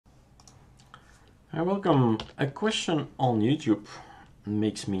Hi, welcome. A question on YouTube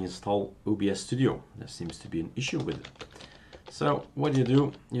makes me install OBS-studio. There seems to be an issue with it. So what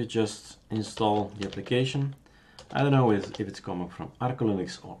do? You just install the application. I don't know if it's coming from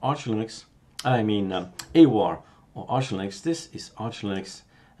ArcoLinux or ArcoLinux. I mean AUR or ArcoLinux. This is ArcoLinux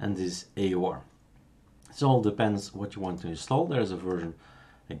and this is AUR. It all depends what you want to install. There's a version,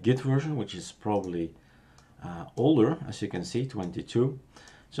 a Git version, which is probably older, as you can see, 22.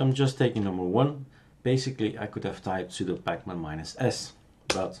 So I'm just taking number 1. Basically, I could have typed sudo pacman -s,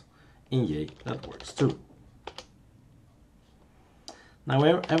 but in Yay that works too. Now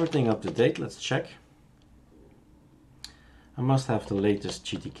everything up to date, let's check. I must have the latest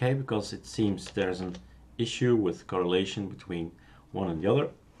GTK because it seems there's an issue with correlation between one and the other.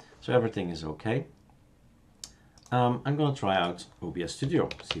 So everything is okay. I'm going to try out OBS-studio,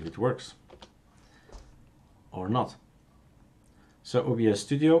 see if it works or not. So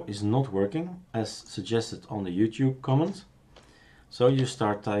OBS-studio is not working as suggested on the YouTube comment. So you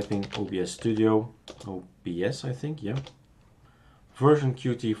start typing OBS-studio, OBS I think, yeah. Version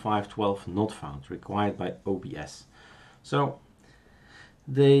Qt 5.12 not found, required by OBS. So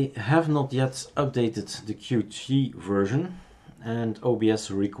they have not yet updated the Qt version and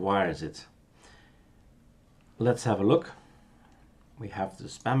OBS requires it. Let's have a look. We have the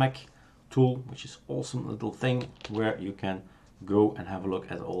Spamac tool, which is awesome little thing where you can go and have a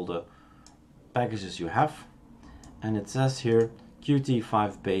look at all the packages you have, and it says here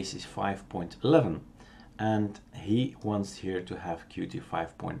Qt5 base is 5.11 and he wants here to have Qt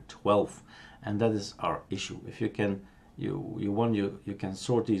 5.12, and that is our issue. If you can you can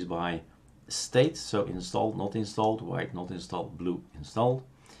sort these by state, so installed, not installed, white, not installed, blue, installed.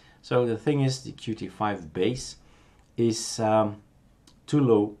 So the thing is, the Qt5 base is too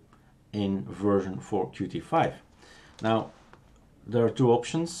low in version for Qt5. Now there are two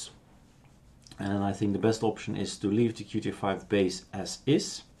options, and I think the best option is to leave the Qt5 base as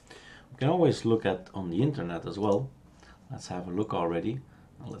is. We can always look at on the internet as well. Let's have a look already.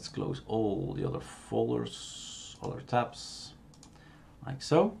 Now let's close all the other folders, other tabs, like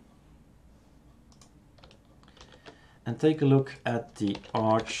so. And take a look at the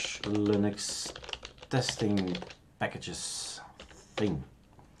ArcoLinux testing packages thing.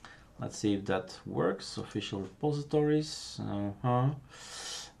 Let's see if that works. Official repositories. I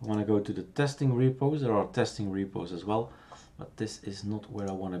want to go to the testing repos. There are testing repos as well, but this is not where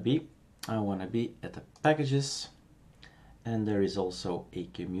I want to be. I want to be at the packages, and there is also a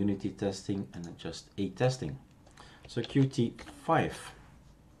community testing and just a testing. So Qt5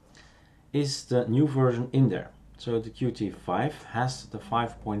 is the new version in there. So the Qt5 has the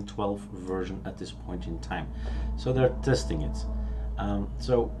 5.12 version at this point in time. So they're testing it.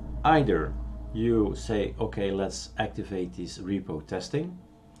 So either you say, okay, let's activate this repo testing,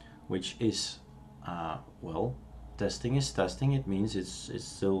 which is, well, testing is testing. It means it's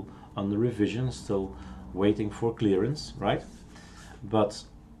still under revision, still waiting for clearance, right? But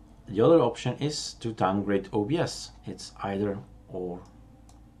the other option is to downgrade OBS. It's either or,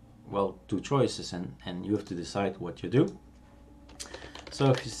 well, two choices, and you have to decide what you do. So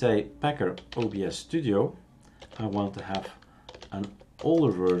if you say Packer OBS-studio, I want to have an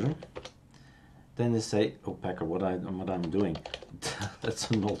older version, then they say, oh Packer, what I'm doing. That's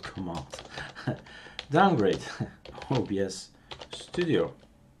an old command. Downgrade OBS-studio.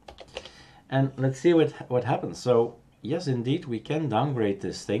 And let's see what happens. So yes, indeed, we can downgrade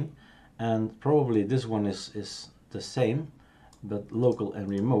this thing, and probably this one is the same, but local and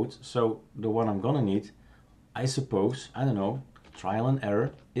remote. So the one I'm gonna need, I suppose, I don't know, trial and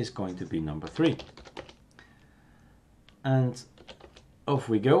error, is going to be number 3. And off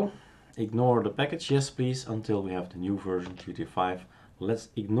we go. Ignore the package, yes please, until we have the new version Qt5. Let's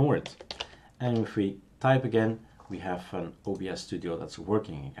ignore it. And if we type again, we have an OBS-studio that's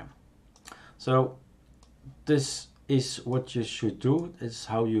working again. So this is what you should do. This is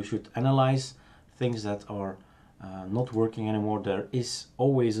how you should analyze things that are not working anymore. There is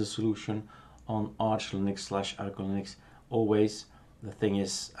always a solution on ArcoLinux/ArcoLinux. Always. The thing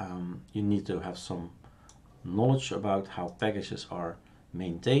is, you need to have some knowledge about how packages are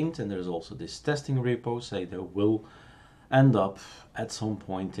maintained, and there's also this testing repo. Say they will end up at some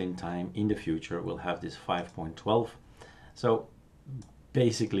point in time in the future we'll have this 5.12. So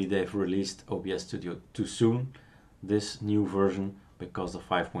basically they've released OBS-studio too soon, this new version, because the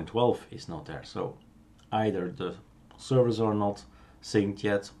 5.12 is not there. So either the servers are not synced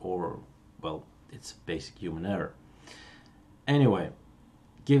yet, or, well, it's basic human error. Anyway,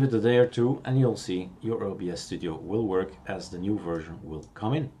 give it a day or two and you'll see your OBS-studio will work as the new version will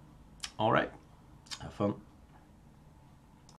come in. Alright, have fun.